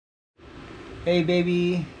Hey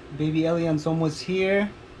baby Elian's almost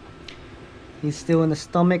here. He's still in the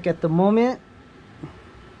stomach at the moment.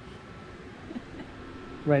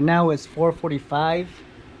 Right now it's 4:45.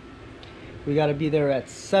 We gotta be there at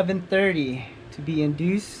 7:30 to be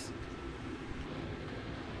induced.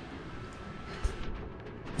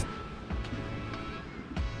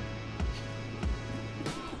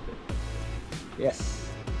 Yes.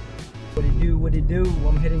 What it do?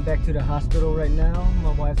 I'm heading back to the hospital right now.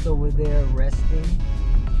 My wife's over there resting.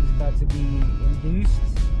 She's about to be induced.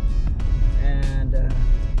 And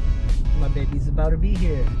my baby's about to be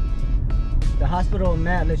here. The hospital in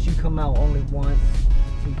Matt lets you come out only once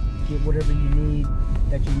to get whatever you need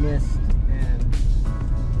that you missed. And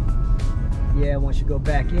yeah, once you go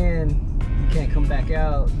back in, you can't come back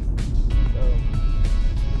out. So,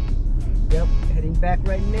 yep, heading back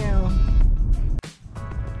right now.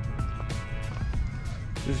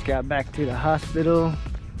 Just got back to the hospital.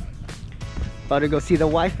 About to go see the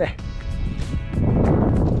wife.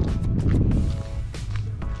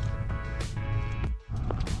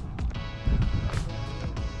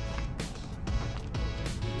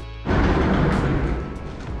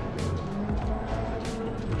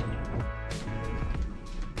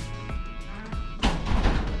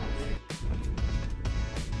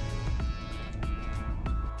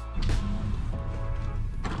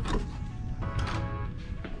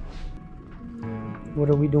 What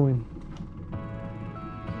are we doing?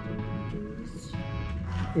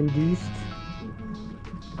 Induced.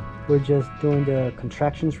 We're just doing the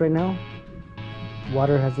contractions right now.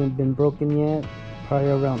 Water hasn't been broken yet. Probably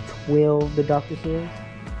around 12, the doctor says.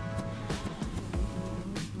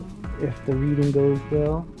 If the reading goes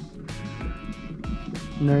well.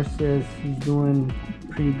 Nurse says he's doing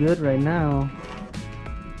pretty good right now.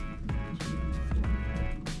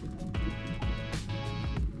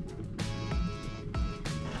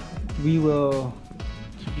 We will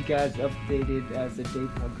keep you guys updated as the day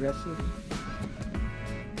progresses.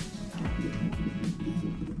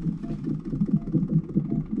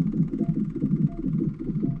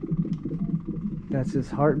 That's his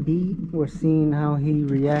heartbeat. We're seeing how he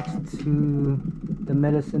reacts to the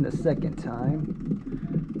medicine the second time.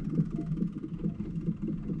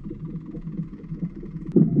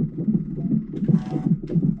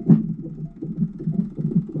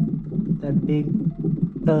 That big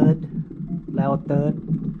thud, loud thud,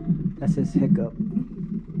 that's his hiccup.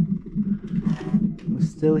 We're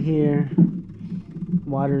still here.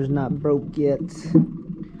 Water's not broke yet.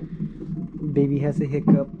 Baby has a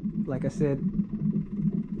hiccup, like I said.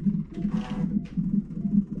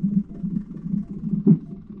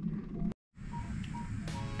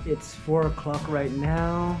 It's 4 o'clock right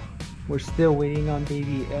now. We're still waiting on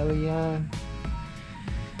baby Elia,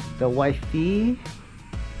 the wifey.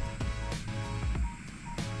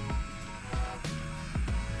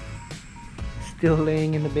 Still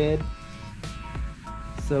laying in the bed.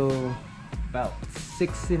 So about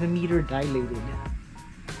 6 centimeter dilated.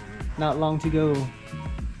 Not long to go.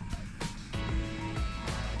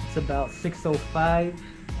 It's about 6:05.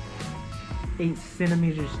 8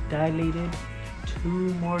 centimeters dilated. 2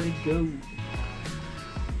 more to go.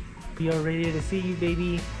 We are ready to see you,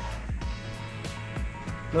 baby.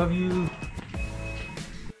 Love you.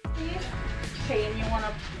 Okay, and you want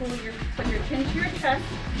to put your chin to your chest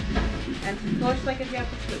and push like if you have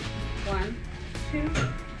to sleep. 1, 2,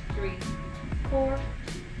 3, 4,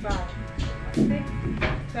 5, 6,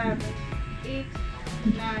 7, 8,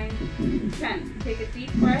 9, 10. Take a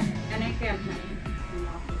deep breath and again 10.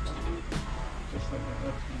 Just like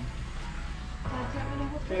that.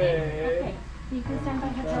 Okay. You can stand by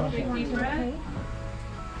herself. Take a deep breath.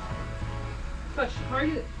 Push.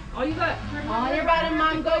 All you got. On your bottom,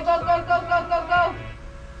 Mom. Go, go, go, go, go, go, go.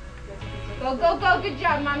 Go, go, go. Good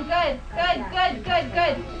job, Mom. Good. Good, good, good,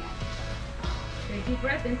 good. Take a deep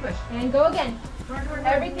breath and push. And go again.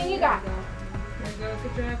 Everything you got. There you go.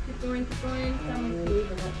 Good job. Keep going, keep going.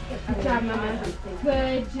 Good job, Mama.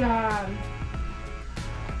 Good job.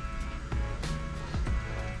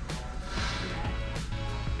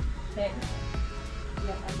 Okay.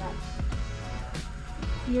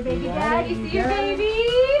 See your baby, Daddy. See your baby.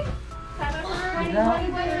 Have a honey,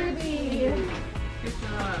 baby. Good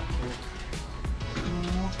job.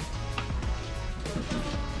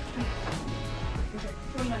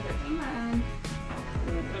 Come on.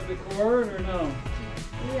 Cut the cord or no?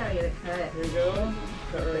 We gotta get it cut. Here you go.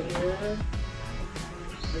 Cut right here.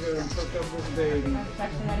 We're gonna hook up this baby.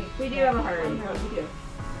 We do have a hurry. We do.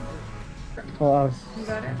 Oh, You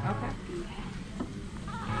got it? Okay.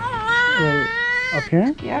 wait, up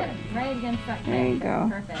here? Yep. Right against that. There you go.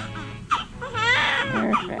 Perfect.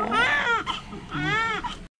 Perfect.